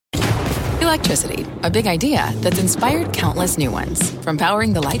electricity, a big idea that's inspired countless new ones. From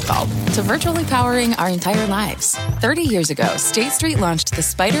powering the light bulb to virtually powering our entire lives. 30 years ago, State Street launched the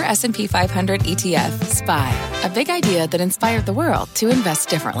SPDR S&P 500 ETF, SPY. A big idea that inspired the world to invest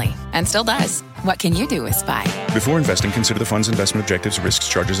differently. And still does. What can you do with SPY? Before investing, consider the fund's investment objectives, risks,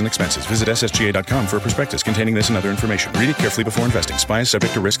 charges, and expenses. Visit ssga.com for a prospectus containing this and other information. Read it carefully before investing. SPY is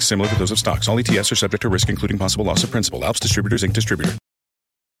subject to risks similar to those of stocks. All ETFs are subject to risk, including possible loss of principal. Alps Distributors, Inc. Distributor.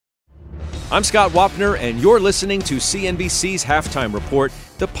 I'm Scott Wapner, and you're listening to CNBC's Halftime Report,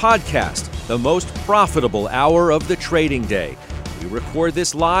 the podcast, the most profitable hour of the trading day. We record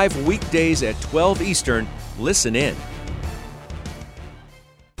this live weekdays at 12 Eastern. Listen in.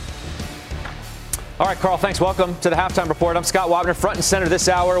 All right, Carl, thanks. Welcome to the Halftime Report. I'm Scott Wapner, front and center this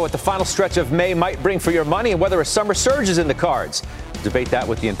hour, what the final stretch of May might bring for your money and whether a summer surge is in the cards. Debate that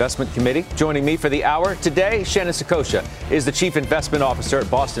with the investment committee. Joining me for the hour today, Shannon Saccocia is the Chief Investment Officer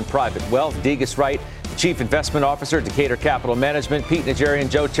at Boston Private Wealth. Degas Wright, the Chief Investment Officer at Decatur Capital Management. Pete Najarian,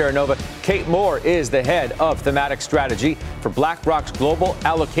 Joe Terranova. Kate Moore is the head of Thematic Strategy for BlackRock's Global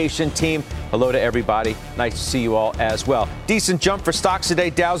Allocation Team. Hello to everybody. Nice to see you all as well. Decent jump for stocks today.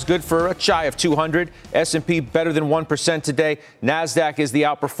 Dow's good for a shy of 200. S&P better than 1% today. NASDAQ is the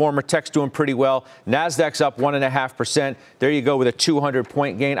outperformer. Tech's doing pretty well. NASDAQ's up 1.5%. There you go with a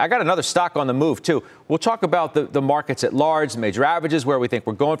 200-point gain. I got another stock on the move, too. We'll talk about the markets at large, major averages, where we think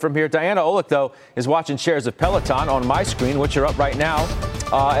we're going from here. Diana Olick, though, is watching shares of Peloton on my screen, which are up right now,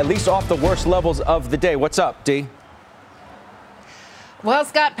 at least off the worst levels of the day. What's up, D? Well,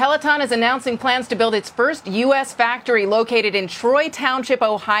 Scott, Peloton is announcing plans to build its first U.S. factory located in Troy Township,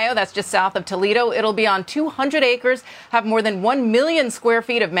 Ohio. That's just south of Toledo. It'll be on 200 acres, have more than 1 million square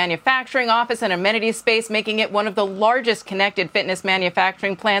feet of manufacturing, office, and amenity space, making it one of the largest connected fitness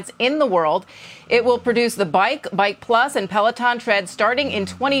manufacturing plants in the world. It will produce the Bike, Bike Plus, and Peloton Tread starting in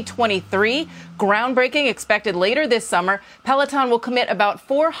 2023. Groundbreaking expected later this summer. Peloton will commit about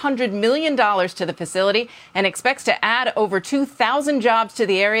 $400 million to the facility and expects to add over 2,000 jobs to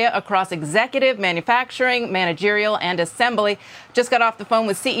the area across executive, manufacturing, managerial, and assembly. Just got off the phone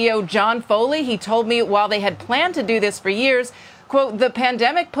with CEO John Foley. He told me while they had planned to do this for years, quote, the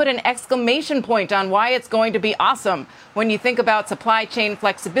pandemic put an exclamation point on why it's going to be awesome. When you think about supply chain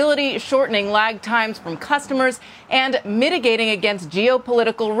flexibility, shortening lag times from customers, and mitigating against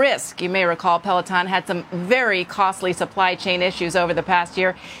geopolitical risk. You may recall Peloton had some very costly supply chain issues over the past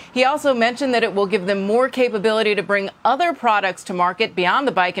year. He also mentioned that it will give them more capability to bring other products to market beyond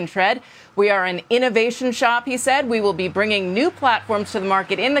the bike and tread. We are an innovation shop, he said. We will be bringing new platforms to the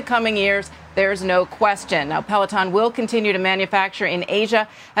market in the coming years. There's no question. Now, Peloton will continue to manufacture in Asia,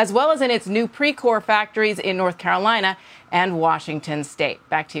 as well as in its new Precor factories in North Carolina and Washington State.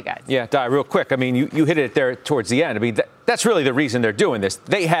 Back to you guys. Yeah, Di, real quick. I mean, you hit it there towards the end. I mean, that's really the reason they're doing this.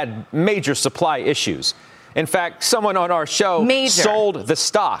 They had major supply issues. In fact, someone on our show sold the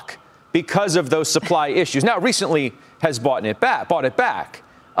stock because of those supply issues. Now, recently has bought it back,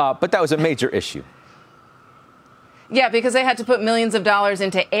 but that was a major issue. Yeah, because they had to put millions of dollars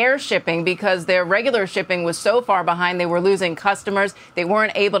into air shipping because their regular shipping was so far behind. They were losing customers. They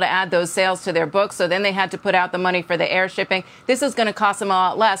weren't able to add those sales to their books. So then they had to put out the money for the air shipping. This is going to cost them a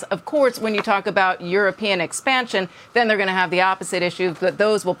lot less. Of course, when you talk about European expansion, then they're going to have the opposite issue, but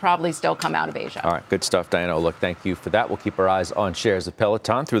those will probably still come out of Asia. All right. Good stuff, Diana. Look, thank you for that. We'll keep our eyes on shares of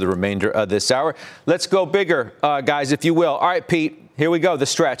Peloton through the remainder of this hour. Let's go bigger, guys, if you will. All right, Pete, here we go. The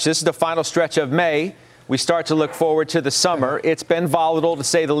stretch. This is the final stretch of May. We start to look forward to the summer. It's been volatile, to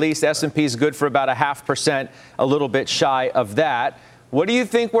say the least. S&P is good for about 0.5%, a little bit shy of that. What do you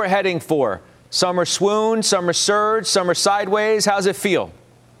think we're heading for? Summer swoon, summer surge, summer sideways? How's it feel?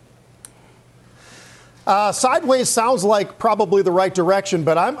 Sideways sounds like probably the right direction,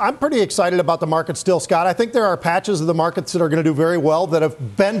 but I'm pretty excited about the market still, Scott. I think there are patches of the markets that are going to do very well, that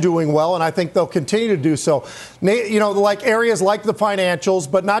have been doing well, and I think they'll continue to do so. You know, like areas like the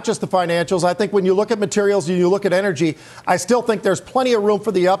financials, but not just the financials. I think when you look at materials and you look at energy, I still think there's plenty of room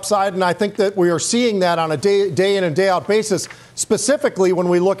for the upside, and I think that we are seeing that on a day in and day out basis, specifically when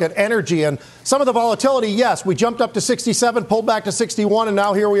we look at energy. And some of the volatility, yes, we jumped up to 67, pulled back to 61, and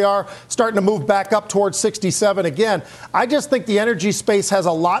now here we are starting to move back up towards 67 again. I just think the energy space has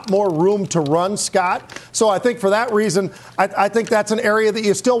a lot more room to run, Scott. So I think for that reason, I think that's an area that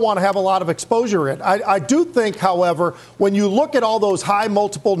you still want to have a lot of exposure in. I do think, however, when you look at all those high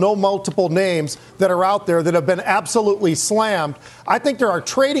multiple, no multiple names that are out there that have been absolutely slammed, I think there are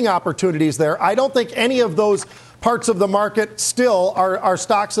trading opportunities there. I don't think any of those parts of the market still are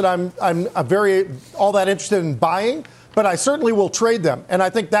stocks that I'm very all that interested in buying. but I certainly will trade them. And I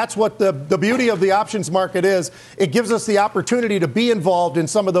think that's what the beauty of the options market is. It gives us the opportunity to be involved in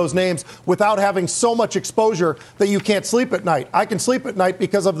some of those names without having so much exposure that you can't sleep at night. I can sleep at night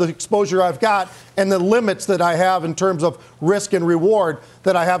because of the exposure I've got and the limits that I have in terms of risk and reward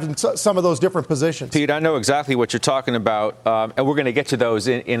that I have in some of those different positions. Pete, I know exactly what you're talking about, and we're going to get to those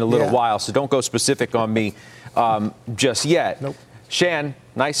in a little while, so don't go specific on me just yet. Nope. Shan,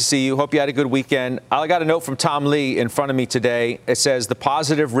 nice to see you. Hope you had a good weekend. I got a note from Tom Lee in front of me today. It says the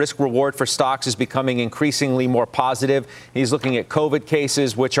positive risk reward for stocks is becoming increasingly more positive. He's looking at COVID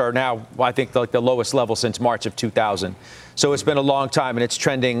cases, which are now, I think, like the lowest level since March of 2000. So it's been a long time, and it's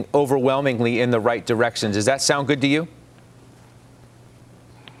trending overwhelmingly in the right directions. Does that sound good to you?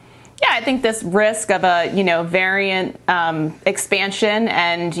 Yeah, I think this risk of a, variant expansion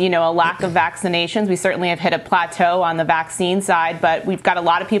and, a lack of vaccinations, we certainly have hit a plateau on the vaccine side, but we've got a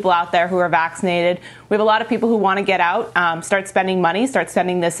lot of people out there who are vaccinated. We have a lot of people who want to get out, start spending money, start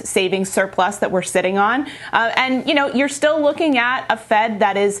spending this savings surplus that we're sitting on. And you're still looking at a Fed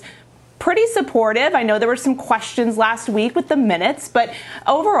that is pretty supportive. I know there were some questions last week with the minutes, but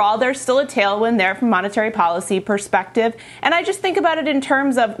overall, there's still a tailwind there from a monetary policy perspective. And I just think about it in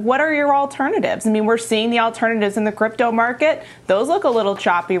terms of what are your alternatives? I mean, we're seeing the alternatives in the crypto market. Those look a little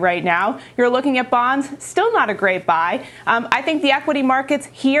choppy right now. You're looking at bonds, still not a great buy. I think the equity markets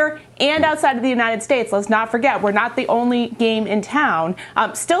here and outside of the United States, let's not forget, we're not the only game in town,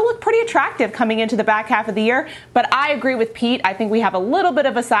 still look pretty attractive coming into the back half of the year. But I agree with Pete. I think we have a little bit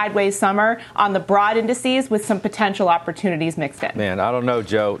of a sideways summer on the broad indices with some potential opportunities mixed in. Man, I don't know,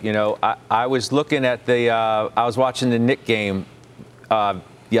 Joe. I was looking at I was watching the Knicks game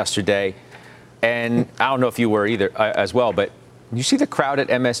yesterday, and I don't know if you were either as well, but you see the crowd at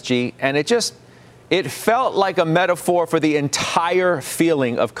MSG, and it felt like a metaphor for the entire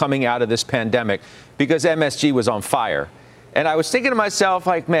feeling of coming out of this pandemic because MSG was on fire. And I was thinking to myself,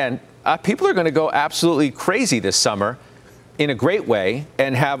 like, man, people are going to go absolutely crazy this summer in a great way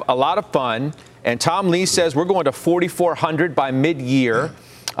and have a lot of fun. And Tom Lee says we're going to 4,400 by mid-year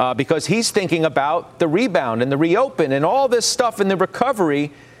because he's thinking about the rebound and the reopen and all this stuff in the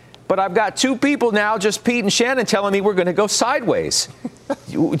recovery. But I've got two people now, just Pete and Shannon, telling me we're going to go sideways.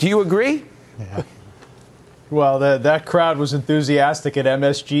 Do you agree? Yeah. Well, that crowd was enthusiastic at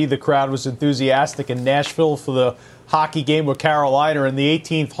MSG. The crowd was enthusiastic in Nashville for the hockey game with Carolina in the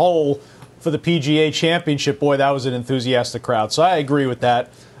 18th hole for the PGA Championship. Boy, that was an enthusiastic crowd. So I agree with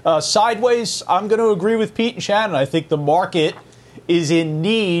that. Sideways, I'm going to agree with Pete and Shannon. I think the market is in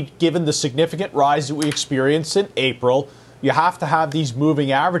need, given the significant rise that we experienced in April. You have to have these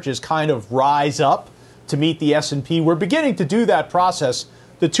moving averages kind of rise up to meet the S&P. We're beginning to do that process.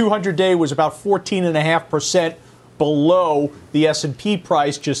 The 200-day was about 14.5% below the S&P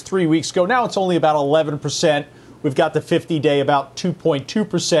price just 3 weeks ago. Now it's only about 11%. We've got the 50-day about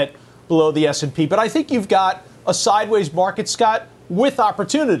 2.2% below the S&P. But I think you've got a sideways market, Scott, with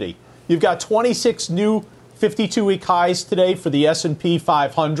opportunity. You've got 26 new 52-week highs today for the S&P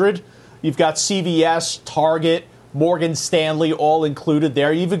 500. You've got CVS, Target, Morgan Stanley all included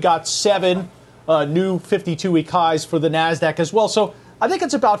there. You've even got 7 new 52-week highs for the NASDAQ as well. So I think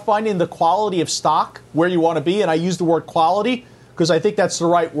it's about finding the quality of stock where you want to be. And I use the word quality because I think that's the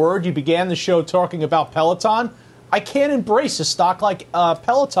right word. You began the show talking about Peloton. I can't embrace a stock like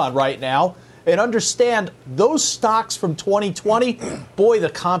Peloton right now and understand those stocks from 2020. Boy, the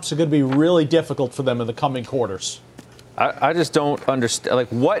comps are going to be really difficult for them in the coming quarters. I just don't understand. Like,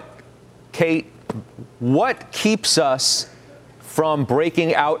 what keeps us from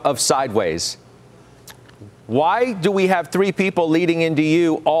breaking out of sideways? Why do we have 3 people leading into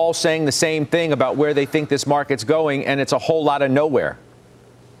you all saying the same thing about where they think this market's going, and it's a whole lot of nowhere?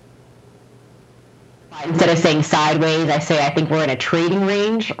 Instead of saying sideways, I say I think we're in a trading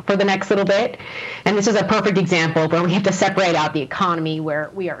range for the next little bit. And this is a perfect example where we have to separate out the economy, where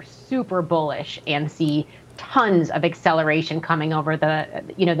we are super bullish and see tons of acceleration coming over the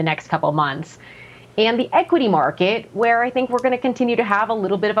next couple of months, and the equity market, where I think we're going to continue to have a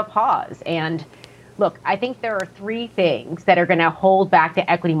little bit of a pause. And look, I think there are 3 things that are going to hold back the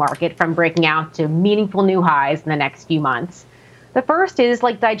equity market from breaking out to meaningful new highs in the next few months. The first is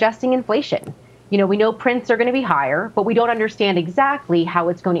like digesting inflation. We know prints are going to be higher, but we don't understand exactly how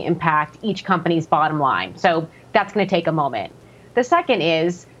it's going to impact each company's bottom line. So that's going to take a moment. The second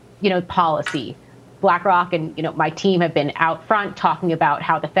is, policy. BlackRock and, my team have been out front talking about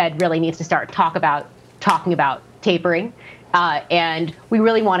how the Fed really needs to start talking about tapering. And we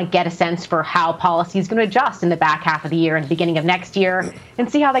really want to get a sense for how policy is going to adjust in the back half of the year and the beginning of next year and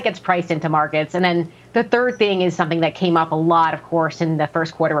see how that gets priced into markets. And then the third thing is something that came up a lot, of course, in the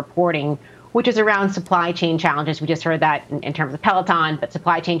first quarter reporting, which is around supply chain challenges. We just heard that in terms of Peloton, but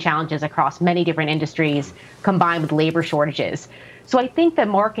supply chain challenges across many different industries combined with labor shortages. So I think the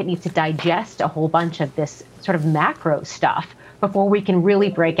market needs to digest a whole bunch of this sort of macro stuff before we can really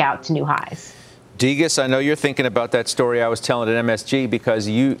break out to new highs. Degas, I know you're thinking about that story I was telling at MSG because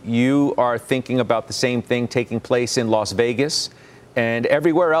you are thinking about the same thing taking place in Las Vegas and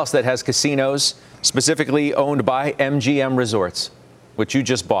everywhere else that has casinos, specifically owned by MGM Resorts, which you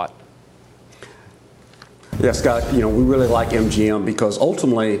just bought. Yeah, Scott, we really like MGM because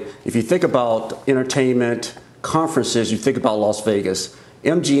ultimately, if you think about entertainment, conferences, you think about Las Vegas.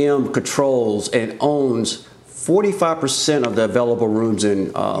 MGM controls and owns 45% of the available rooms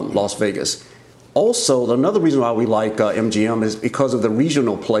in Las Vegas. Also, another reason why we like MGM is because of the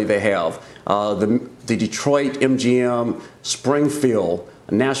regional play they have. The Detroit MGM, Springfield,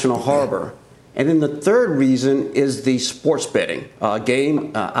 National Harbor. And then the third reason is the sports betting,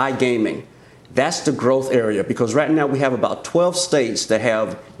 iGaming. That's the growth area because right now we have about 12 states that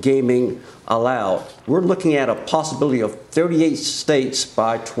have gaming allowed. We're looking at a possibility of 38 states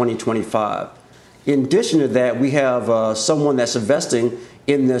by 2025. In addition to that, we have someone that's investing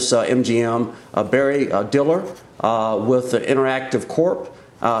in this MGM, Barry Diller with Interactive Corp.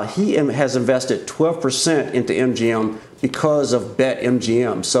 He has invested 12% into MGM because of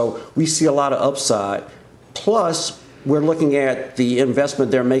BetMGM. So we see a lot of upside. Plus, we're looking at the investment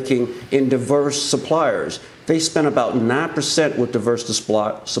they're making in diverse suppliers. They spend about 9% with diverse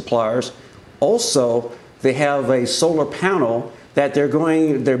suppliers. Also, they have a solar panel that they're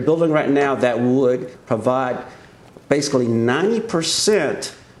building right now that would provide basically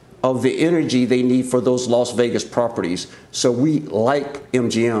 90% of the energy they need for those Las Vegas properties. So we like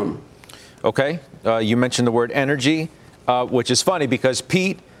MGM. Okay. You mentioned the word energy, which is funny because,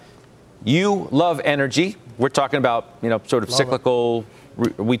 Pete, you love energy. We're talking about, sort of love cyclical.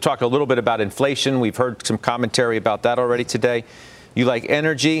 We talked a little bit about inflation. We've heard some commentary about that already today. You like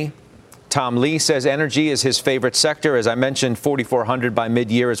energy. Tom Lee says energy is his favorite sector. As I mentioned, 4,400 by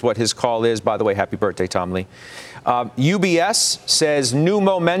mid-year is what his call is. By the way, happy birthday, Tom Lee. UBS says new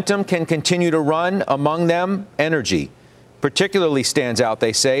momentum can continue to run. Among them, energy particularly stands out,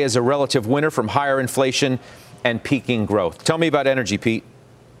 they say, as a relative winner from higher inflation and peaking growth. Tell me about energy, Pete.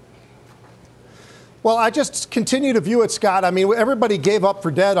 Well, I just continue to view it, Scott. I mean, everybody gave up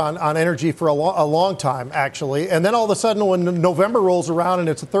for dead on energy for a long time, actually. And then all of a sudden, when November rolls around and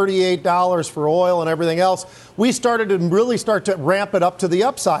it's $38 for oil and everything else, we started to really start to ramp it up to the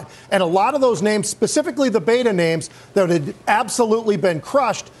upside. And a lot of those names, specifically the beta names that had absolutely been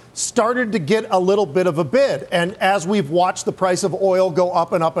crushed, started to get a little bit of a bid. And as we've watched the price of oil go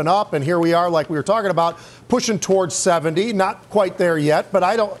up and up and up, and here we are, like we were talking about, pushing towards 70, not quite there yet, but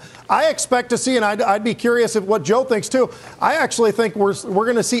I expect to see, and I'd be curious if what Joe thinks too. I actually think we're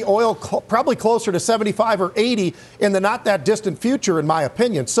going to see oil probably closer to 75 or 80 in the not that distant future, in my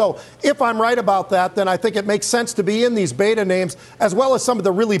opinion. So if I'm right about that, then I think it makes sense to be in these beta names as well as some of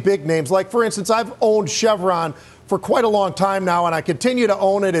the really big names. Like, for instance, I've owned Chevron for quite a long time now, and I continue to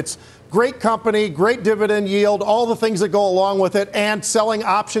own it. It's great company, great dividend yield, all the things that go along with it, and selling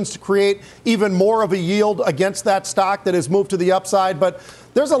options to create even more of a yield against that stock that has moved to the upside. But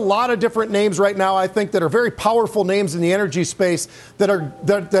there's a lot of different names right now, I think, that are very powerful names in the energy space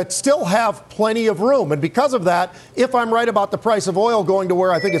that still have plenty of room. And because of that, if I'm right about the price of oil going to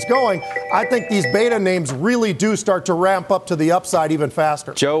where I think it's going, I think these beta names really do start to ramp up to the upside even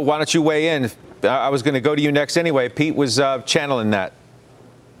faster. Joe, why don't you weigh in? I was going to go to you next anyway. Pete was channeling that.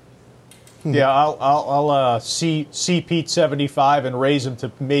 Yeah, I'll see Pete 75 and raise him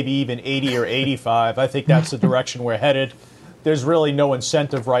to maybe even 80 or 85. I think that's the direction we're headed. There's really no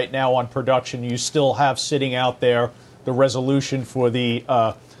incentive right now on production. You still have sitting out there the resolution for the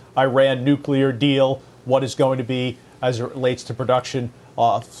Iran nuclear deal, what is going to be as it relates to production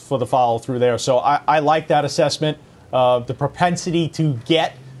for the follow through there. So I like that assessment. The propensity to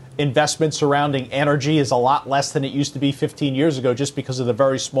get investment surrounding energy is a lot less than it used to be 15 years ago just because of the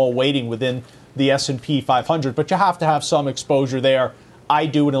very small weighting within the S&P 500. But you have to have some exposure there. I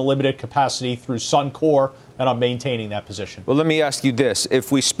do in a limited capacity through Suncor, and I'm maintaining that position. Well, let me ask you this.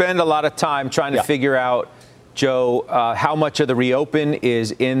 If we spend a lot of time trying to figure out, Joe, how much of the reopen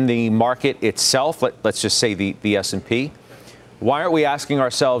is in the market itself, let's just say the S&P, why aren't we asking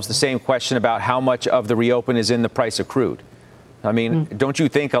ourselves the same question about how much of the reopen is in the price of crude? I mean, don't you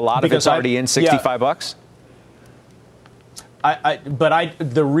think a lot of it's already in $65?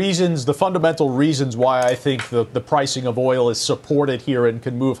 The fundamental reasons why I think the pricing of oil is supported here and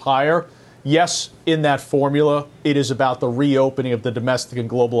can move higher, yes, in that formula, it is about the reopening of the domestic and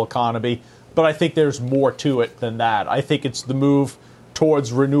global economy. But I think there's more to it than that. I think it's the move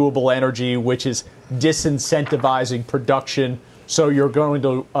towards renewable energy, which is disincentivizing production. So you're going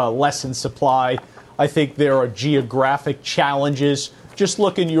to lessen supply. I think there are geographic challenges. Just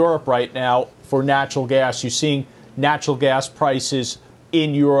look in Europe right now for natural gas. You're seeing natural gas prices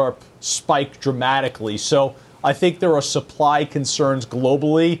in Europe spike dramatically. So I think there are supply concerns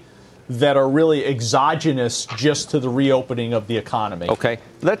globally that are really exogenous just to the reopening of the economy. Okay.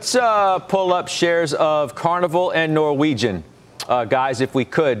 Let's pull up shares of Carnival and Norwegian. Guys, if we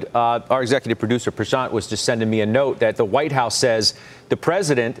could, our executive producer, Prashant, was just sending me a note that the White House says the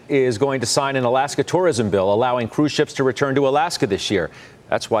president is going to sign an Alaska tourism bill allowing cruise ships to return to Alaska this year.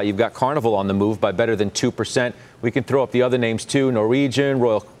 That's why you've got Carnival on the move by better than 2%. We can throw up the other names, too, Norwegian,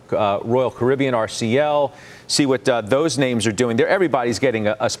 Royal Caribbean, RCL, see what those names are doing. Everybody's getting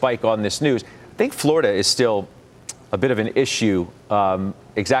a spike on this news. I think Florida is still a bit of an issue,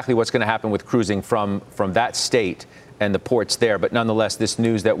 exactly what's going to happen with cruising from that state and the ports there. But nonetheless, this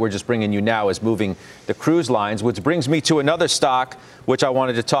news that we're just bringing you now is moving the cruise lines, which brings me to another stock, which I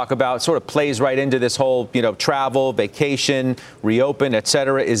wanted to talk about, sort of plays right into this whole, travel, vacation, reopen, et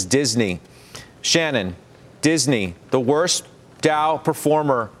cetera, is Disney. Shannon, Disney, the worst Dow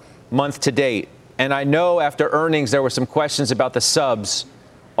performer month to date. And I know after earnings, there were some questions about the subs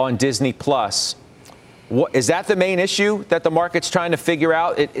on Disney Plus. Is that the main issue that the market's trying to figure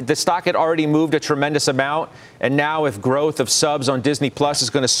out? The stock had already moved a tremendous amount. And now if growth of subs on Disney Plus is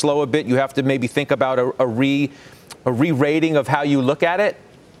going to slow a bit, you have to maybe think about a re-rating of how you look at it?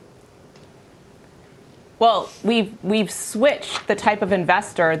 Well, we've switched the type of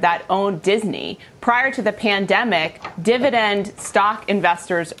investor that owned Disney. Prior to the pandemic, dividend stock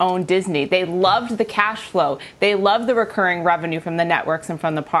investors owned Disney. They loved the cash flow. They loved the recurring revenue from the networks and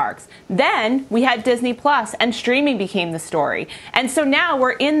from the parks. Then we had Disney Plus and streaming became the story. And so now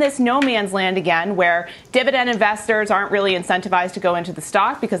we're in this no man's land again where dividend investors aren't really incentivized to go into the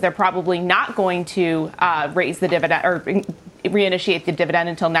stock because they're probably not going to raise the dividend or reinitiate the dividend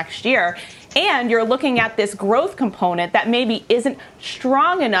until next year. And you're looking at this growth component that maybe isn't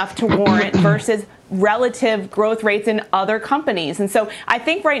strong enough to warrant versus relative growth rates in other companies. And so I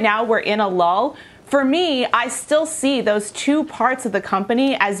think right now we're in a lull. For me, I still see those two parts of the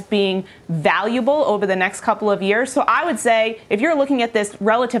company as being valuable over the next couple of years. So I would say if you're looking at this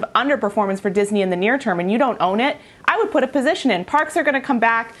relative underperformance for Disney in the near term and you don't own it, I would put a position in. Parks are going to come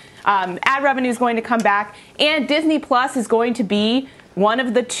back. Ad revenue is going to come back. And Disney Plus is going to be one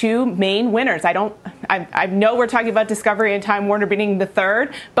of the two main winners. I know we're talking about Discovery and Time Warner being the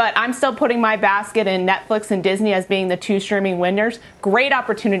third, but I'm still putting my basket in Netflix and Disney as being the two streaming winners. Great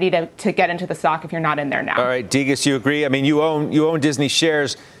opportunity to get into the stock if you're not in there now. All right, Degas, you agree? I mean, you own Disney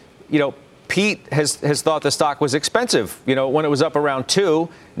shares. Pete has thought the stock was expensive, when it was up around 2.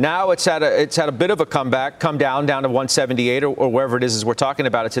 Now it's had a bit of a comeback, come down to 178 or wherever it is as we're talking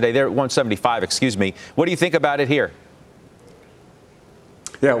about it today. They're at 175, excuse me. What do you think about it here?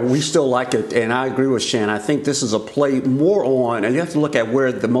 Yeah, we still like it, and I agree with Shan. I think this is a play more on, and you have to look at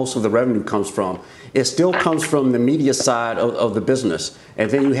where most of the revenue comes from. It still comes from the media side of the business,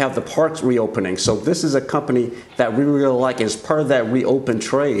 and then you have the parks reopening. So this is a company that we really like as part of that reopen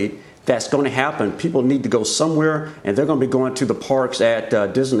trade that's going to happen. People need to go somewhere, and they're going to be going to the parks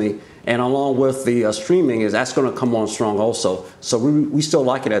at Disney. And along with the streaming, that's going to come on strong also. So we still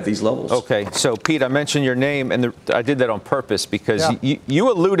like it at these levels. Okay. So, Pete, I mentioned your name, and I did that on purpose because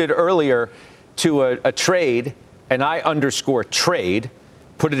you alluded earlier to a trade, and I underscore trade,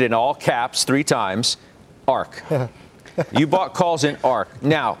 put it in all caps 3 times, ARK. You bought calls in ARK.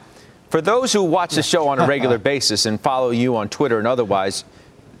 Now, for those who watch the show on a regular basis and follow you on Twitter and otherwise,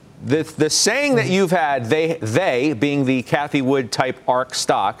 the saying that you've had, they being the Cathie Wood type ARK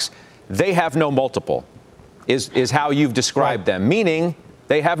stocks, they have no multiple, is how you've described them, meaning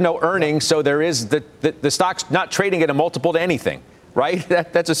they have no earnings, so there is the stock's not trading at a multiple to anything, right?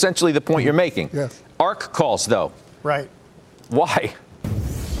 That's essentially the point you're making. Yes. ARK calls, though. Right. Why?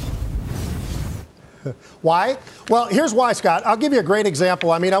 Why? Well, here's why, Scott. I'll give you a great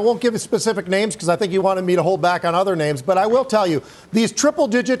example. I mean, I won't give you specific names because I think you wanted me to hold back on other names, but I will tell you, these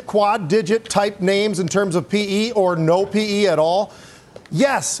triple-digit, quad-digit type names in terms of PE or no PE at all,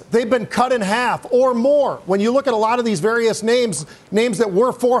 yes, they've been cut in half or more. When you look at a lot of these various names that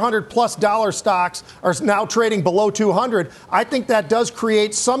were $400+ stocks are now trading below 200. I think that does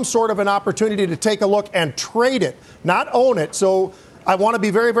create some sort of an opportunity to take a look and trade it, not own it. So I want to be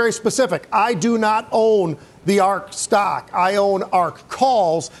very, very specific. I do not own the ARK stock. I own ARK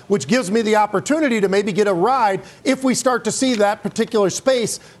calls, which gives me the opportunity to maybe get a ride if we start to see that particular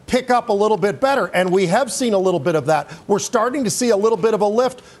space pick up a little bit better. And we have seen a little bit of that. We're starting to see a little bit of a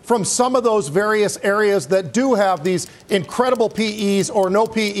lift from some of those various areas that do have these incredible PEs or no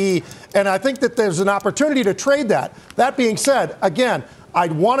PE. And I think that there's an opportunity to trade that. That being said, again,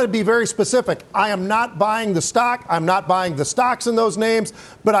 I'd want to be very specific. I am not buying the stock. I'm not buying the stocks in those names,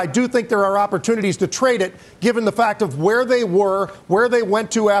 but I do think there are opportunities to trade it given the fact of where they were, where they went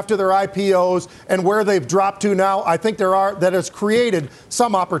to after their IPOs, and where they've dropped to now. I think that has created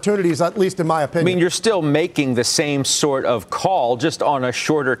some opportunities, at least in my opinion. I mean, you're still making the same sort of call just on a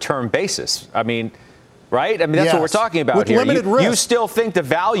shorter term basis. I mean, right? I mean, that's what we're talking about here. Limited risk. You still think the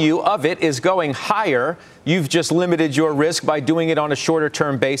value of it is going higher. You've just limited your risk by doing it on a shorter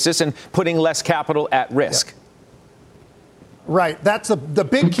term basis and putting less capital at risk. Yeah. Right. That's the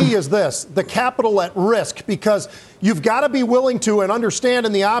big key is this, the capital at risk, because you've got to be willing to and understand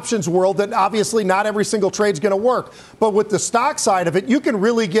in the options world that obviously not every single trade's going to work. But with the stock side of it, you can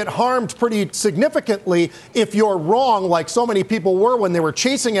really get harmed pretty significantly if you're wrong, like so many people were when they were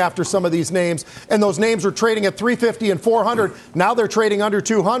chasing after some of these names, and those names were trading at 350 and 400. Now they're trading under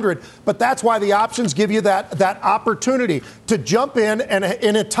 200. But that's why the options give you that opportunity to jump in and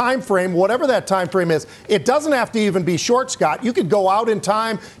in a time frame, whatever that time frame is. It doesn't have to even be short, Scott. You can go out in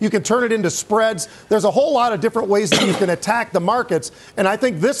time. You can turn it into spreads. There's a whole lot of different ways that you can attack the markets. And I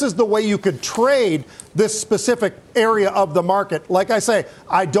think this is the way you could trade this specific area of the market. Like I say,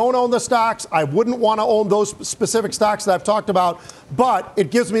 I don't own the stocks. I wouldn't want to own those specific stocks that I've talked about, but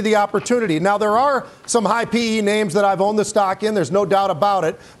it gives me the opportunity. Now, there are some high PE names that I've owned the stock in. There's no doubt about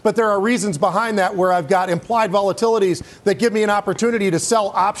it. But there are reasons behind that where I've got implied volatilities that give me an opportunity to sell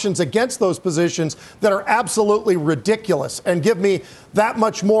options against those positions that are absolutely ridiculous and give me that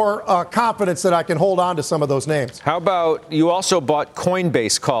much more confidence that I can hold on to some of those names. How about you also bought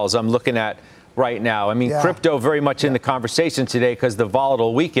Coinbase calls I'm looking at right now? I mean, crypto very much in the conversation today because the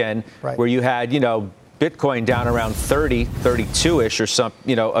volatile weekend where you had, Bitcoin down around 30, 32-ish or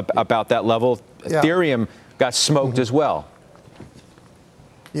something, about that level. Yeah. Ethereum got smoked as well.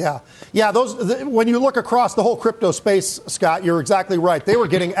 Yeah. When you look across the whole crypto space, Scott, you're exactly right. They were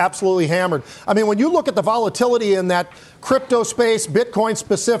getting absolutely hammered. I mean, when you look at the volatility in that crypto space, Bitcoin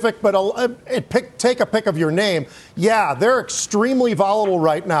specific, but take a pick of your name. Yeah, they're extremely volatile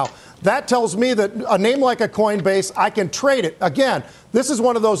right now. That tells me that a name like a Coinbase, I can trade it. Again, this is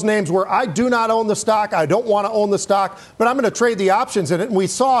one of those names where I do not own the stock. I don't want to own the stock, but I'm going to trade the options in it. And we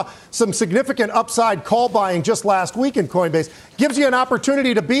saw some significant upside call buying just last week in Coinbase. Gives you an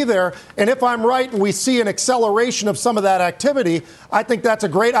opportunity to be there. And if I'm right and we see an acceleration of some of that activity, I think that's a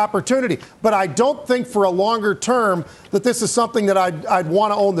great opportunity. But I don't think for a longer term that this is something that I'd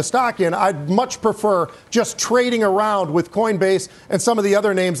want to own the stock in. I'd much prefer just trading around with Coinbase and some of the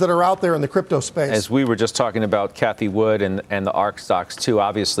other names that are out there in the crypto space. As we were just talking about Cathie Wood and the ARK stocks too,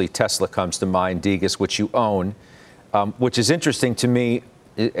 obviously Tesla comes to mind, Degas, which you own, which is interesting to me.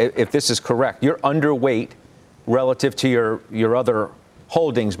 If this is correct, you're underweight relative to your other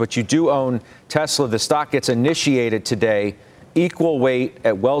holdings, but you do own Tesla. The stock gets initiated today, equal weight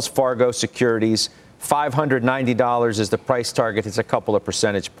at Wells Fargo Securities. $590 is the price target. It's a couple of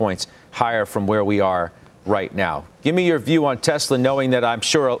percentage points higher from where we are right now. Give me your view on Tesla, knowing that I'm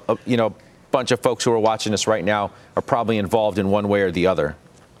sure, a bunch of folks who are watching us right now are probably involved in one way or the other.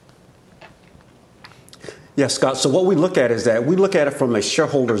 Yes, Scott. So what we look at is that we look at it from a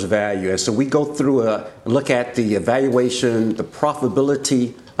shareholder's value. And so we go through look at the evaluation, the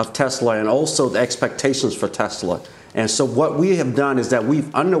profitability of Tesla, and also the expectations for Tesla. And so what we have done is that we've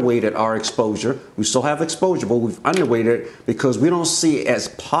underweighted our exposure. We still have exposure, but we've underweighted because we don't see as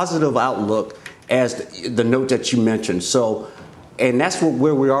positive outlook as the note that you mentioned. So, and that's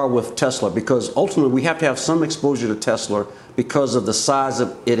where we are with Tesla, because ultimately we have to have some exposure to Tesla because of the size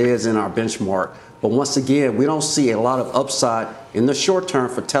of it is in our benchmark. But once again, we don't see a lot of upside in the short term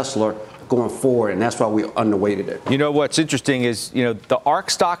for Tesla going forward, and that's why we underweighted it. You know, what's interesting is, the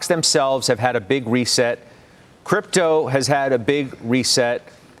ARK stocks themselves have had a big reset. Crypto has had a big reset.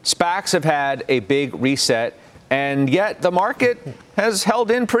 SPACs have had a big reset. And yet the market has held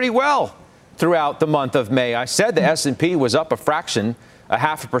in pretty well throughout the month of May. I said the S&P was up a fraction,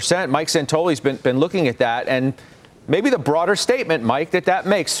 0.5%. Mike Santoli's been looking at that. And maybe the broader statement, Mike, that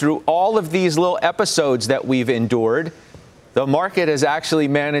makes through all of these little episodes that we've endured, the market has actually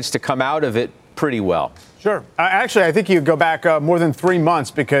managed to come out of it pretty well. Sure. Actually, I think you go back more than 3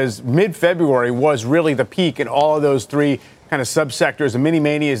 months, because mid-February was really the peak in all of those three kind of subsectors, the mini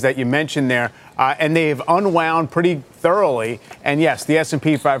manias that you mentioned there. and they've unwound pretty thoroughly. And yes, the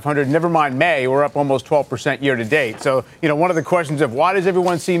S&P 500, never mind May, we're up almost 12% year to date. So, one of the questions of why does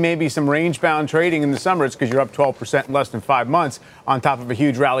everyone see maybe some range-bound trading in the summer? It's because you're up 12% in less than 5 months on top of a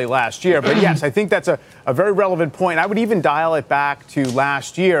huge rally last year. But yes, I think that's a very relevant point. I would even dial it back to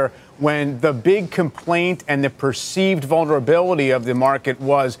last year, when the big complaint and the perceived vulnerability of the market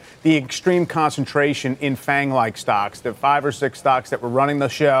was the extreme concentration in FANG-like stocks, the 5 or 6 stocks that were running the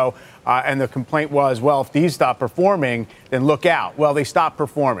show. And the complaint was, well, if these stop performing, then look out. Well, they stopped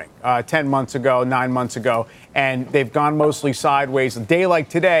performing 10 months ago, 9 months ago, and they've gone mostly sideways. A day like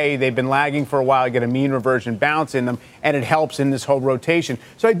today, they've been lagging for a while, get a mean reversion bounce in them, and it helps in this whole rotation.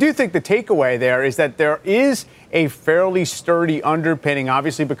 So I do think the takeaway there is that there is a fairly sturdy underpinning,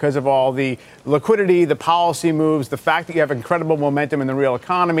 obviously because of all the liquidity, the policy moves, the fact that you have incredible momentum in the real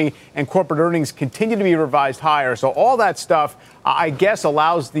economy, and corporate earnings continue to be revised higher. So all that stuff, I guess,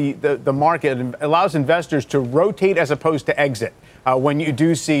 allows the market, allows investors to rotate as opposed to exit when you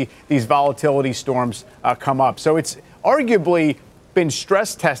do see these volatility storms come up. So it's arguably been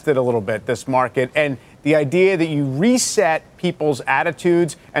stress tested a little bit, this market, and the idea that you reset people's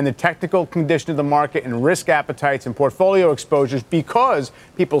attitudes and the technical condition of the market and risk appetites and portfolio exposures because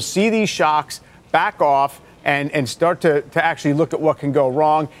people see these shocks, back off, and start to actually look at what can go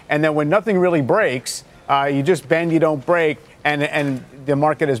wrong. And then when nothing really breaks, you just bend, you don't break, and the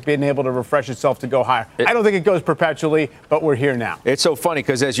market has been able to refresh itself to go higher. I don't think it goes perpetually, but we're here now. It's so funny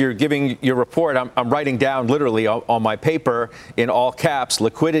because as you're giving your report, I'm writing down literally on my paper in all caps,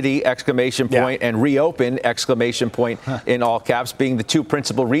 liquidity, exclamation point, and reopen, exclamation point, in all caps, being the two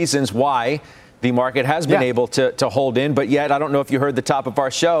principal reasons why the market has been able to hold in. But yet, I don't know if you heard the top of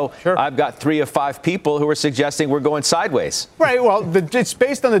our show. Sure. I've got 3 of 5 people who are suggesting we're going sideways. Right. Well, it's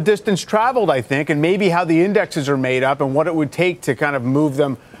based on the distance traveled, I think, and maybe how the indexes are made up and what it would take to kind of move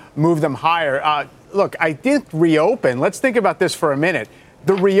them higher. Look, I think reopen. Let's think about this for a minute.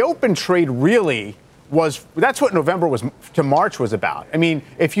 The reopen trade really that's what November to March was about. I mean,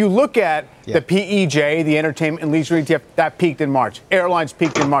 if you look at the PEJ, the Entertainment and Leisure ETF, that peaked in March. Airlines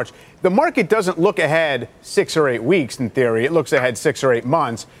peaked in March. The market doesn't look ahead 6 or 8 weeks in theory. It looks ahead 6 or 8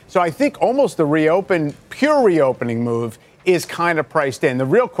 months. So I think almost the pure reopening move is kind of priced in. The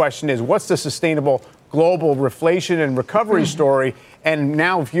real question is, what's the sustainable global reflation and recovery story? And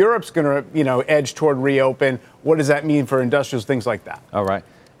now if Europe's going to, edge toward reopen, what does that mean for industrials, things like that? All right.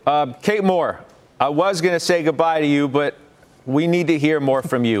 Kate Moore, I was going to say goodbye to you, but we need to hear more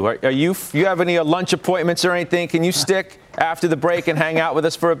from you. Are you have any lunch appointments or anything? Can you stick after the break and hang out with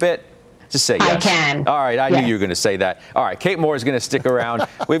us for a bit? Just say yes. I can. All right. I knew you were going to say that. All right. Kate Moore is going to stick around.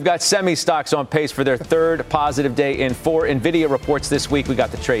 We've got semi stocks on pace for their third positive day in 4 NVIDIA reports this week. We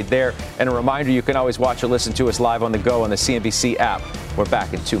got the trade there. And a reminder, you can always watch or listen to us live on the go on the CNBC app. We're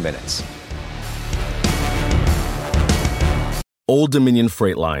back in 2 minutes. Old Dominion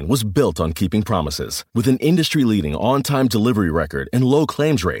Freight Line was built on keeping promises. With an industry-leading on-time delivery record and low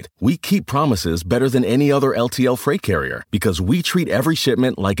claims rate, we keep promises better than any other LTL freight carrier because we treat every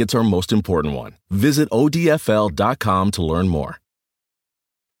shipment like it's our most important one. Visit odfl.com to learn more.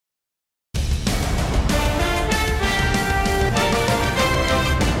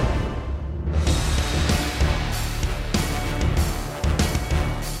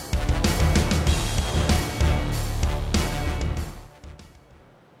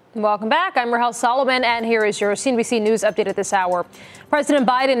 Welcome back. I'm Rahel Solomon, and here is your CNBC News update at this hour. President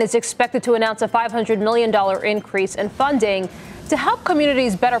Biden is expected to announce a $500 million increase in funding to help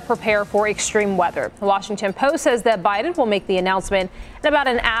communities better prepare for extreme weather. The Washington Post says that Biden will make the announcement in about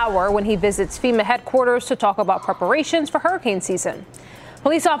an hour when he visits FEMA headquarters to talk about preparations for hurricane season.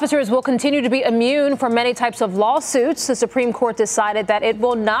 Police officers will continue to be immune from many types of lawsuits. The Supreme Court decided that it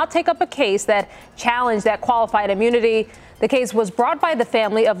will not take up a case that challenged that qualified immunity. The case was brought by the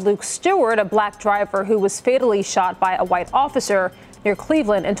family of Luke Stewart, a black driver who was fatally shot by a white officer near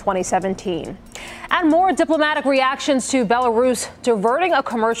Cleveland in 2017. And more diplomatic reactions to Belarus diverting a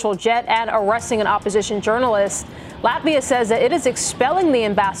commercial jet and arresting an opposition journalist. Latvia says that it is expelling the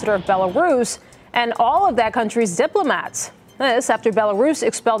ambassador of Belarus and all of that country's diplomats. This after Belarus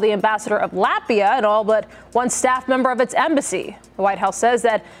expelled the ambassador of Latvia and all but one staff member of its embassy. The White House says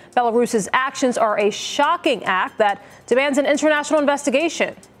that Belarus's actions are a shocking act that demands an international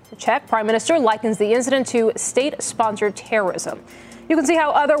investigation. The Czech prime minister likens the incident to state-sponsored terrorism. You can see how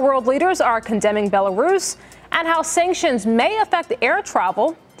other world leaders are condemning Belarus and how sanctions may affect air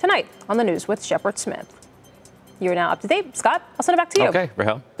travel tonight on the News with Shepard Smith. You're now up to date. Scott, I'll send it back to you. Okay,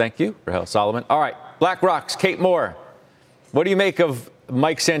 Rahel. Thank you. Rahel Solomon. All right. BlackRock's Kate Moore. What do you make of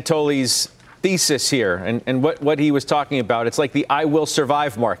Mike Santoli's thesis here and what he was talking about? It's like the I will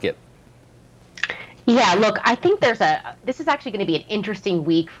survive market. Yeah, look, I think this is actually going to be an interesting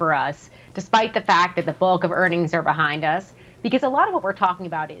week for us, despite the fact that the bulk of earnings are behind us, because a lot of what we're talking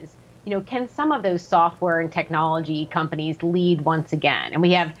about is, can some of those software and technology companies lead once again? And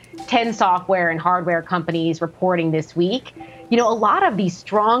we have 10 software and hardware companies reporting this week. A lot of these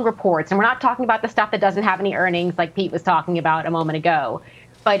strong reports, and we're not talking about the stuff that doesn't have any earnings like Pete was talking about a moment ago,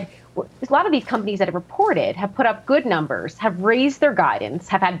 but a lot of these companies that have reported have put up good numbers, have raised their guidance,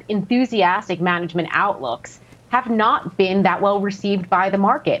 have had enthusiastic management outlooks, have not been that well received by the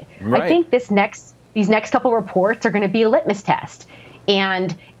market. Right. I think these next couple reports are going to be a litmus test.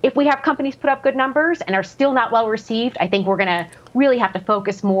 And if we have companies put up good numbers and are still not well received, I think we're going to really have to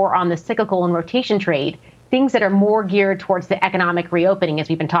focus more on the cyclical and rotation trade, things that are more geared towards the economic reopening, as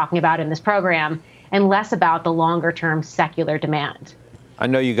we've been talking about in this program, and less about the longer term secular demand. I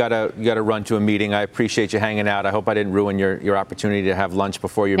know you gotta run to a meeting. I appreciate you hanging out. I hope I didn't ruin your opportunity to have lunch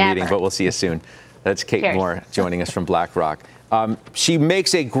before your meeting, but we'll see you soon. That's Kate Cheers. Moore joining us from BlackRock. She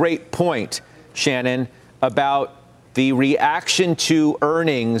makes a great point, Shannon, about the reaction to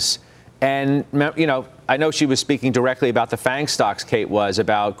earnings. And, I know she was speaking directly about the FANG stocks, Kate was,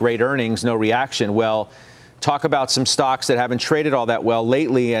 about great earnings, no reaction. Well, talk about some stocks that haven't traded all that well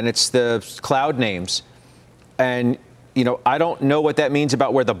lately, and it's the cloud names. And I don't know what that means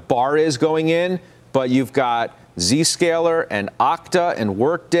about where the bar is going in, but you've got Zscaler and Okta and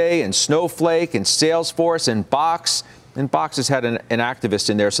Workday and Snowflake and Salesforce and Box. And Box has had an activist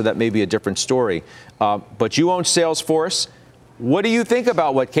in there, so that may be a different story. But you own Salesforce. What do you think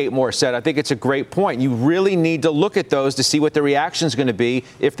about what Kate Moore said? I think it's a great point. You really need to look at those to see what the reaction is going to be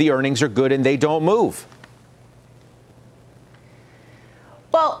if the earnings are good and they don't move.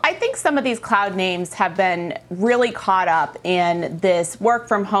 Well, I think some of these cloud names have been really caught up in this work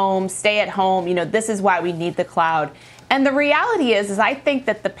from home, stay at home. This is why we need the cloud. And the reality is I think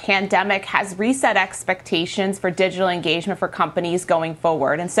that the pandemic has reset expectations for digital engagement for companies going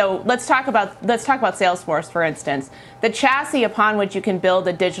forward. And so let's talk about Salesforce, for instance. The chassis upon which you can build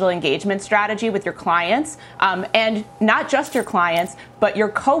a digital engagement strategy with your clients, and not just your clients, but your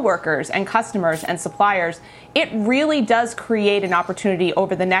coworkers and customers and suppliers, it really does create an opportunity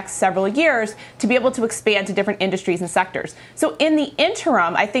over the next several years to be able to expand to different industries and sectors. So in the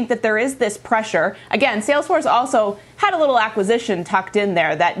interim, I think that there is this pressure. Again, Salesforce also had a little acquisition tucked in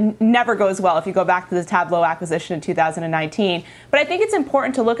there that never goes well if you go back to the Tableau acquisition in 2019. But I think it's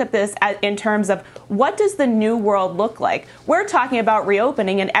important to look at this in terms of what does the new world look like? We're talking about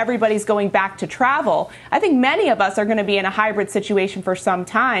reopening and everybody's going back to travel. I think many of us are going to be in a hybrid situation for some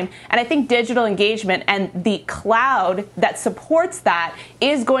time. And I think digital engagement and the cloud that supports that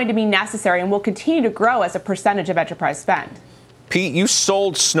is going to be necessary and will continue to grow as a percentage of enterprise spend. Pete, you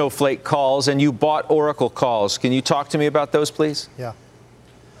sold Snowflake calls and you bought Oracle calls. Can you talk to me about those, please?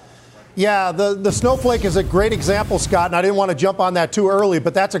 Yeah, the Snowflake is a great example, Scott, and I didn't want to jump on that too early,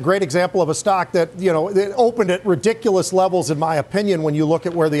 but that's a great example of a stock that, it opened at ridiculous levels, in my opinion, when you look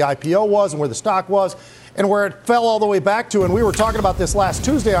at where the IPO was and where the stock was and where it fell all the way back to. And we were talking about this last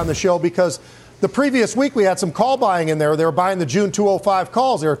Tuesday on the show because the previous week we had some call buying in there. They were buying the June 205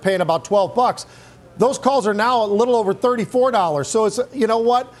 calls. They were paying about $12. Those calls are now a little over $34. So it's,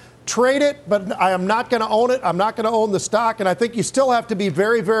 what? Trade it, but I am not going to own it. I'm not going to own the stock. And I think you still have to be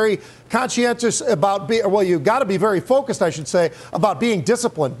very, very conscientious about you've got to be very focused, I should say, about being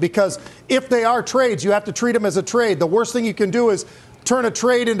disciplined, because if they are trades, you have to treat them as a trade. The worst thing you can do is turn a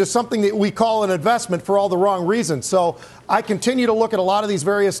trade into something that we call an investment for all the wrong reasons. So I continue to look at a lot of these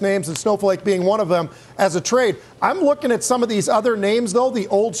various names, and Snowflake being one of them, as a trade. I'm looking at some of these other names, though, the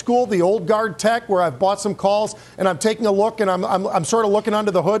old school, the old guard tech, where I've bought some calls and I'm taking a look and I'm sort of looking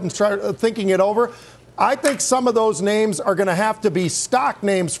under the hood and thinking it over. I think some of those names are going to have to be stock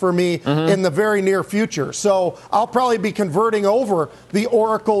names for me in the very near future. So I'll probably be converting over the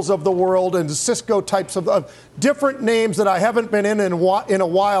Oracles of the world and Cisco types of different names that I haven't been in a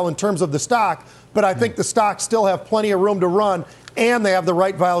while in terms of the stock. But I think the stocks still have plenty of room to run, and they have the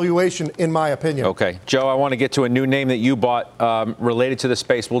right valuation, in my opinion. Okay. Joe, I want to get to a new name that you bought related to the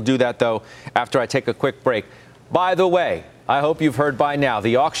space. We'll do that, though, after I take a quick break. By the way, I hope you've heard by now,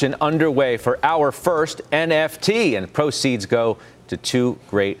 the auction underway for our first NFT, and proceeds go to two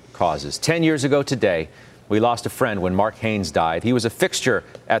great causes. 10 years ago today, we lost a friend when Mark Haynes died. He was a fixture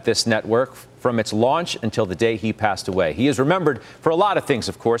at this network from its launch until the day he passed away. He is remembered for a lot of things,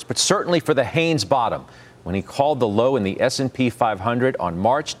 of course, but certainly for the Haynes bottom, when he called the low in the S&P 500 on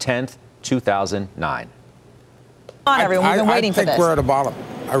March 10th, 2009. Come on, everyone, we've been waiting for this. I think we're at the bottom.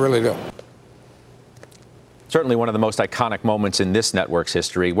 I really do. Certainly one of the most iconic moments in this network's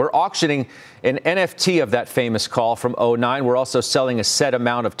history. We're auctioning an NFT of that famous call from 2009. We're also selling a set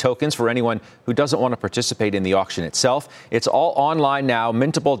amount of tokens for anyone who doesn't want to participate in the auction itself. It's all online now,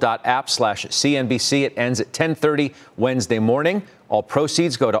 mintable.app/CNBC. It ends at 10:30 Wednesday morning. All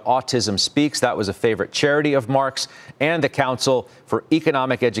proceeds go to Autism Speaks. That was a favorite charity of Mark's, and the Council for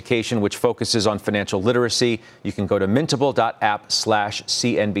Economic Education, which focuses on financial literacy. You can go to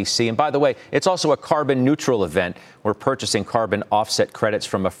mintable.app/CNBC. And by the way, it's also a carbon neutral event. We're purchasing carbon offset credits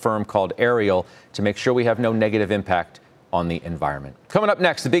from a firm called Ariel to make sure we have no negative impact on the environment. Coming up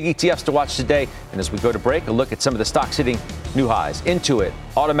next, the big ETFs to watch today. And as we go to break, a look at some of the stocks hitting new highs. Intuit,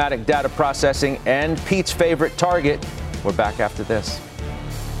 automatic data processing, and Pete's favorite Target. We're back after this.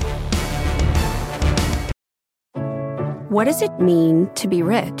 What does it mean to be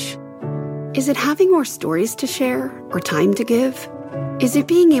rich? Is it having more stories to share or time to give? Is it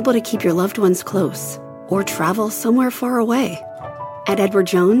being able to keep your loved ones close or travel somewhere far away? At Edward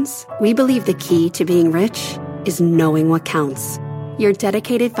Jones, we believe the key to being rich is knowing what counts. Your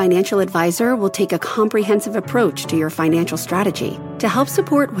dedicated financial advisor will take a comprehensive approach to your financial strategy to help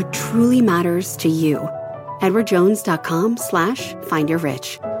support what truly matters to you.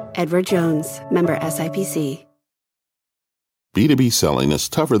 EdwardJones.com/findyourrich. Edward Jones, member SIPC. B2B selling is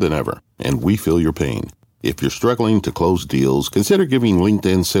tougher than ever, and we feel your pain. If you're struggling to close deals, consider giving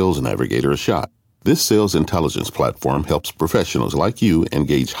LinkedIn Sales Navigator a shot. This sales intelligence platform helps professionals like you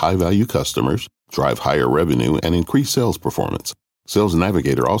engage high-value customers, drive higher revenue, and increase sales performance. Sales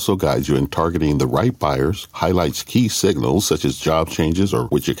Navigator also guides you in targeting the right buyers, highlights key signals such as job changes or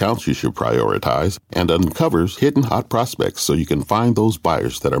which accounts you should prioritize, and uncovers hidden hot prospects so you can find those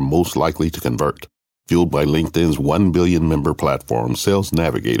buyers that are most likely to convert. Fueled by LinkedIn's 1 billion member platform, Sales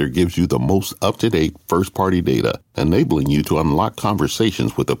Navigator gives you the most up-to-date first-party data, enabling you to unlock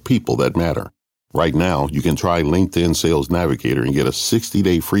conversations with the people that matter. Right now, you can try LinkedIn Sales Navigator and get a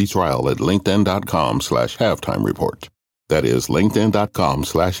 60-day free trial at linkedin.com/halftime report. That is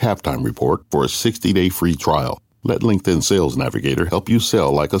linkedin.com/halftime report for a 60-day free trial. Let LinkedIn Sales Navigator help you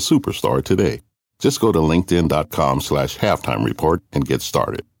sell like a superstar today. Just go to linkedin.com/halftime report and get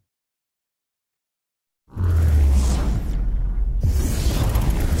started.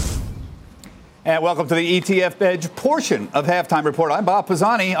 And welcome to the ETF Edge portion of Halftime Report. I'm Bob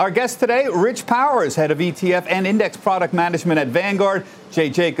Pisani. Our guest today, Rich Powers, head of ETF and index product management at Vanguard. Jay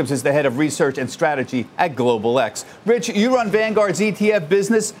Jacobs is the head of research and strategy at Global X. Rich, you run Vanguard's ETF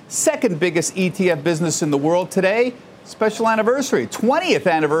business, second biggest ETF business in the world today. Special anniversary, 20th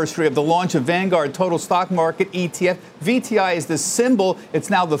anniversary of the launch of Vanguard Total Stock Market ETF. VTI is the symbol.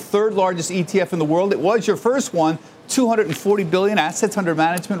 It's now the third largest ETF in the world. It was your first one. 240 billion assets under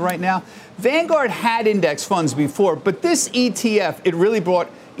management right now. Vanguard had index funds before, but this ETF, it really brought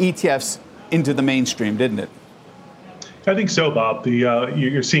ETFs into the mainstream, didn't it? I think so, Bob.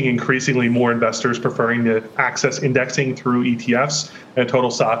 You're seeing increasingly more investors preferring to access indexing through ETFs, and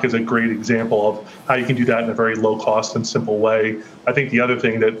Total Stock is a great example of how you can do that in a very low cost and simple way. I think the other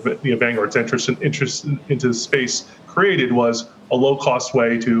thing that Vanguard's interest into the space created was a low cost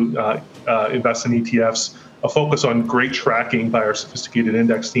way to invest in ETFs, a focus on great tracking by our sophisticated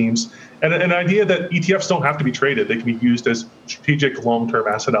index teams, and an idea that ETFs don't have to be traded. They can be used as strategic long-term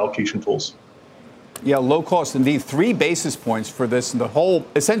asset allocation tools. Yeah, low cost indeed. 3 basis points for this and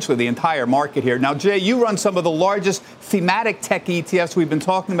essentially the entire market here. Now, Jay, you run some of the largest thematic tech ETFs. We've been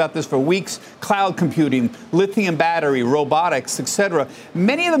talking about this for weeks. Cloud computing, lithium battery, robotics, etc.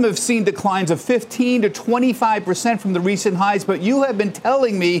 Many of them have seen declines of 15 to 25% from the recent highs, but you have been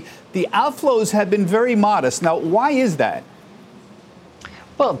telling me the outflows have been very modest. Now, why is that?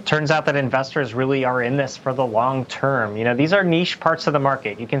 Well, it turns out that investors really are in this for the long term. These are niche parts of the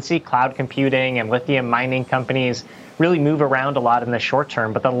market. You can see cloud computing and lithium mining companies really move around a lot in the short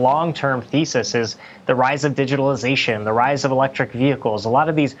term. But the long-term thesis is the rise of digitalization, the rise of electric vehicles, a lot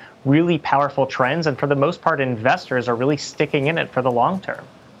of these really powerful trends. And for the most part, investors are really sticking in it for the long term.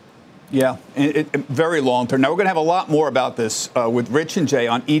 Yeah, very long term. Now, we're going to have a lot more about this with Rich and Jay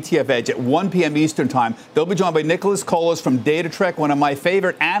on ETF Edge at 1 p.m. Eastern Time. They'll be joined by Nicholas Colas from DataTrek, one of my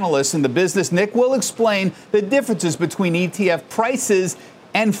favorite analysts in the business. Nick will explain the differences between ETF prices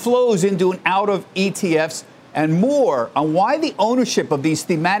and flows into and out of ETFs and more on why the ownership of these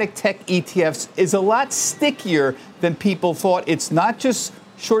thematic tech ETFs is a lot stickier than people thought. It's not just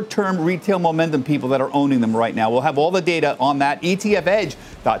short-term retail momentum people that are owning them right now. We'll have all the data on that.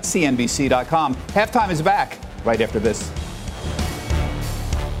 ETFedge.cnbc.com. Halftime is back right after this.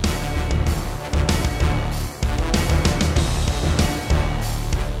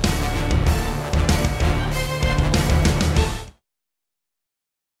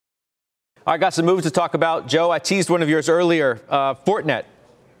 I got some moves to talk about. Joe, I teased one of yours earlier. Fortinet.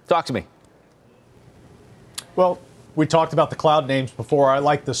 Talk to me. Well, we talked about the cloud names before. I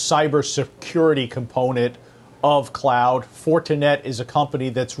like the cybersecurity component of cloud. Fortinet is a company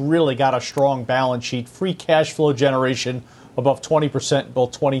that's really got a strong balance sheet, free cash flow generation above 20% in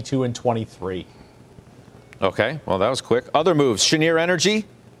both 22 and 23. Okay, well, that was quick. Other moves. Cheniere Energy,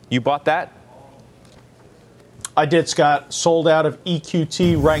 you bought that? I did, Scott. Sold out of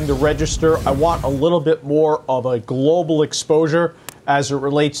EQT, rang the register. I want a little bit more of a global exposure as it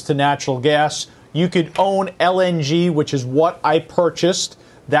relates to natural gas. You could own LNG, which is what I purchased.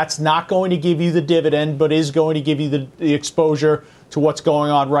 That's not going to give you the dividend, but is going to give you the exposure to what's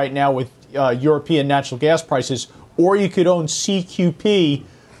going on right now with European natural gas prices. Or you could own CQP.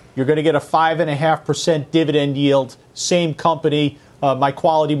 You're going to get a 5.5% dividend yield. Same company. My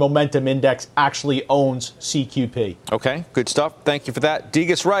Quality Momentum Index actually owns CQP. Okay, good stuff. Thank you for that.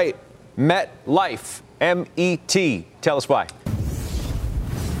 Degas Wright, MetLife, MET. Tell us why.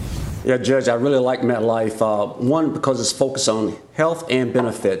 Yeah, Judge, I really like MetLife. One, because it's focused on health and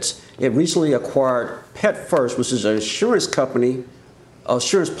benefits. It recently acquired Pet First, which is an insurance company,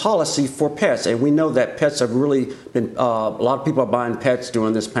 insurance policy for pets. And we know that pets have really been, a lot of people are buying pets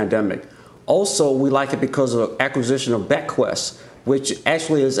during this pandemic. Also, we like it because of the acquisition of BetQuest, which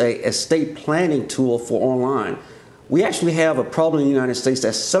actually is a estate planning tool for online. We actually have a problem in the United States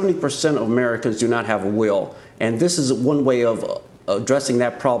that 70% of Americans do not have a will. And this is one way of addressing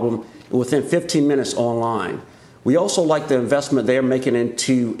that problem within 15 minutes online. We also like the investment they're making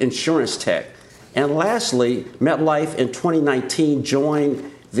into insurance tech. And lastly, MetLife in 2019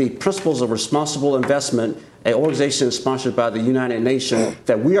 joined the Principles of Responsible Investment, an organization sponsored by the United Nations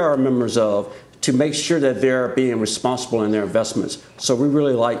that we are members of, to make sure that they're being responsible in their investments. So we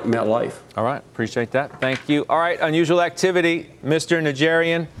really like MetLife. All right, appreciate that. Thank you. All right, unusual activity. Mr.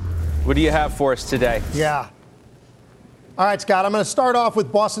 Nigerian, what do you have for us today? Yeah. All right, Scott, I'm going to start off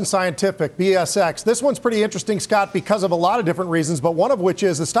with Boston Scientific, BSX. This one's pretty interesting, Scott, because of a lot of different reasons, but one of which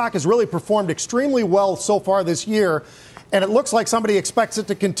is the stock has really performed extremely well so far this year. And it looks like somebody expects it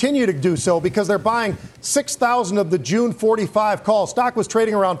to continue to do so because they're buying 6,000 of the June 45 calls. Stock was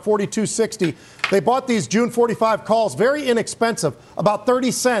trading around 42.60. They bought these June 45 calls very inexpensive, about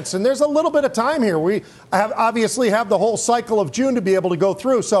 30 cents. And there's a little bit of time here. We obviously have the whole cycle of June to be able to go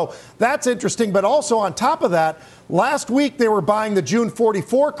through. So that's interesting. But also on top of that, last week they were buying the June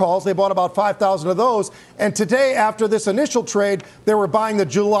 44 calls. They bought about 5,000 of those. And today, after this initial trade, they were buying the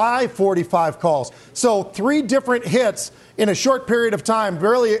July 45 calls. So 3 different hits in a short period of time.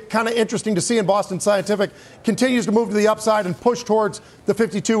 Really kind of interesting to see. In Boston Scientific continues to move to the upside and push towards the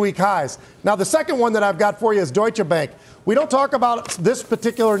 52-week highs. Now, the second one that I've got for you is Deutsche Bank. We don't talk about this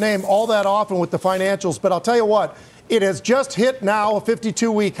particular name all that often with the financials, but I'll tell you what, it has just hit now a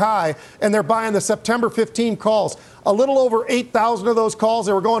 52-week high, and they're buying the September 15 calls. A little over 8,000 of those calls.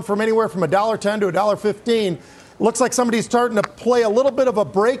 They were going from anywhere from $1.10 to $1.15. Looks like somebody's starting to play a little bit of a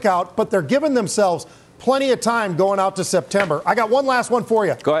breakout, but they're giving themselves plenty of time going out to September. I got one last one for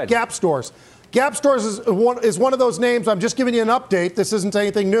you. Go ahead. Gap Stores. Gap Stores is one of those names. I'm just giving you an update. This isn't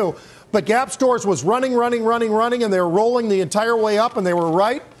anything new. But Gap Stores was running, and they were rolling the entire way up, and they were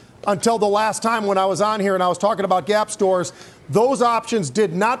right until the last time when I was on here and I was talking about Gap Stores. Those options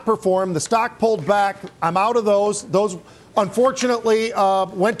did not perform. The stock pulled back. I'm out of those. Those, unfortunately,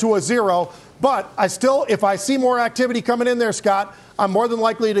 went to a zero. But I still, if I see more activity coming in there, Scott, I'm more than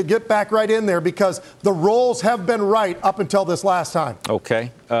likely to get back right in there because the rolls have been right up until this last time.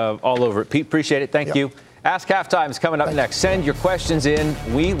 Okay. All over it. Pete, appreciate it. Thank you. Ask Halftime is coming up next. Send your questions in.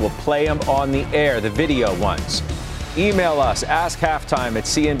 We will play them on the air, the video ones. Email us,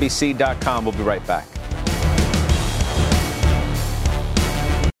 askhalftime@cnbc.com. We'll be right back.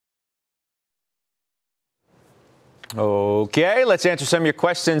 Okay, let's answer some of your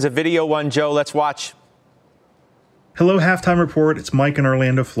questions. A video one, Joe. Let's watch. Hello, Halftime Report. It's Mike in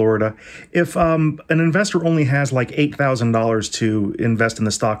Orlando, Florida. If an investor only has like $8,000 to invest in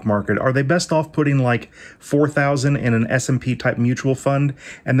the stock market, are they best off putting like $4,000 in an S&P type mutual fund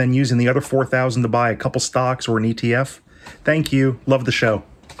and then using the other $4,000 to buy a couple stocks or an ETF? Thank you. Love the show.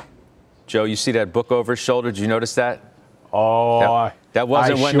 Joe, you see that book over his shoulder? Did you notice that? Oh, that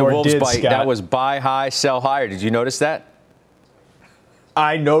wasn't I when sure the wolves did, bite. Scott. That was buy high, sell higher. Did you notice that?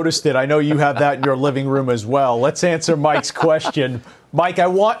 I noticed it. I know you have that in your living room as well. Let's answer Mike's question. Mike, I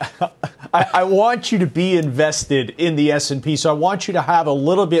want you to be invested in the S&P, so I want you to have a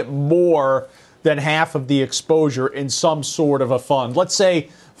little bit more than half of the exposure in some sort of a fund. Let's say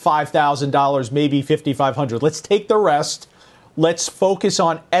 $5,000, maybe $5,500. Let's take the rest. Let's focus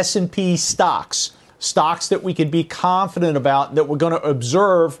on S&P stocks that we can be confident about, that we're going to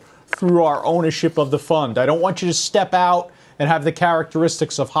observe through our ownership of the fund. I don't want you to step out and have the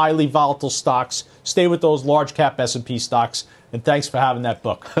characteristics of highly volatile stocks. Stay with those large cap S&P stocks. And thanks for having that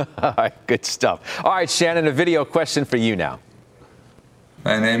book. All right, good stuff. All right, Shannon, a video question for you now.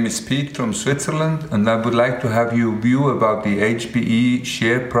 My name is Pete from Switzerland, and I would like to have your view about the HPE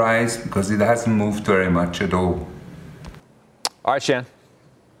share price because it hasn't moved very much at all. All right, Shannon.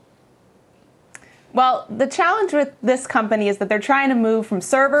 Well, the challenge with this company is that they're trying to move from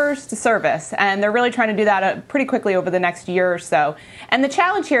servers to service, and they're really trying to do that pretty quickly over the next year or so. And the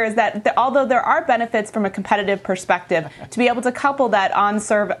challenge here is that although there are benefits from a competitive perspective to be able to couple that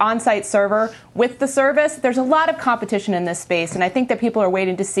on-site server with the service, there's a lot of competition in this space, and I think that people are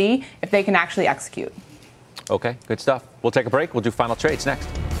waiting to see if they can actually execute. Okay, good stuff. We'll take a break. We'll do final trades next.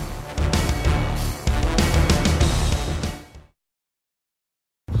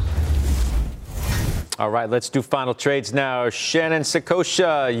 All right, let's do final trades now. Shannon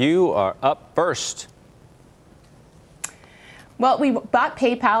Saccocia, you are up first. Well, we bought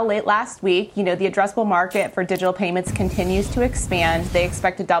PayPal late last week. You know, the addressable market for digital payments continues to expand. They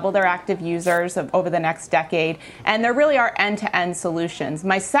expect to double their active users over the next decade. And there really are end-to-end solutions.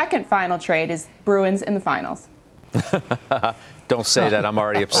 My second final trade is Bruins in the finals. Don't say that. I'm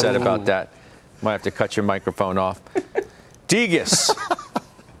already upset about that. Might have to cut your microphone off. Degas.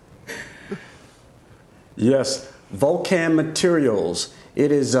 Yes, Vulcan Materials.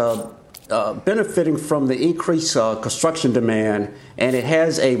 It is benefiting from the increased construction demand, and it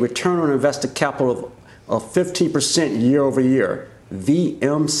has a return on invested capital of 15% year over year.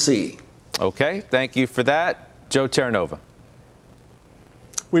 VMC. Okay, thank you for that. Joe Terranova.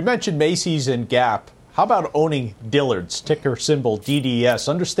 We mentioned Macy's and Gap. How about owning Dillard's, ticker symbol DDS?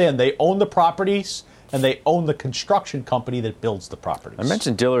 Understand they own the properties and they own the construction company that builds the properties. I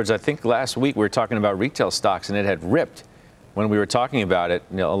mentioned Dillard's. I think last week we were talking about retail stocks, and it had ripped when we were talking about it,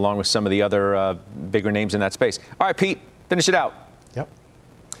 along with some of the other bigger names in that space. All right, Pete, finish it out. Yep.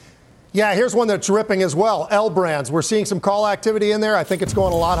 Yeah, here's one that's ripping as well. L Brands. We're seeing some call activity in there. I think it's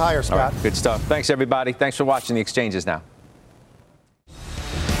going a lot higher, Scott. All right, good stuff. Thanks, everybody. Thanks for watching the exchanges now.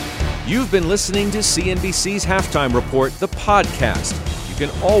 You've been listening to CNBC's Halftime Report, the podcast. You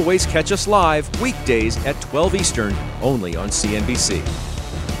can always catch us live weekdays at 12 Eastern, only on CNBC.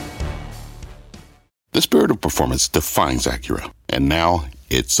 The spirit of performance defines Acura, and now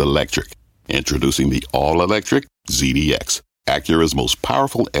it's electric. Introducing the all-electric ZDX, Acura's most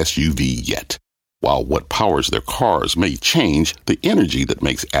powerful SUV yet. While what powers their cars may change, the energy that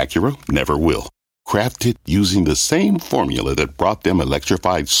makes Acura never will. Crafted using the same formula that brought them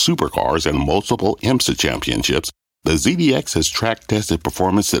electrified supercars and multiple IMSA championships, the ZDX has track-tested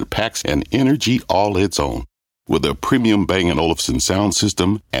performance that packs an energy all its own. With a premium Bang & Olufsen sound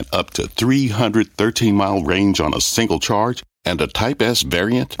system and up to 313-mile range on a single charge, and a Type S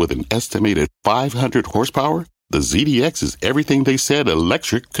variant with an estimated 500 horsepower, the ZDX is everything they said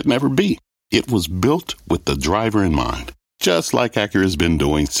electric could never be. It was built with the driver in mind, just like Acura's been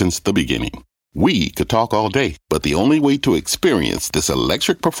doing since the beginning. We could talk all day, but the only way to experience this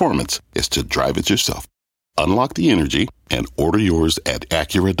electric performance is to drive it yourself. Unlock the energy and order yours at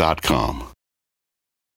Acura.com.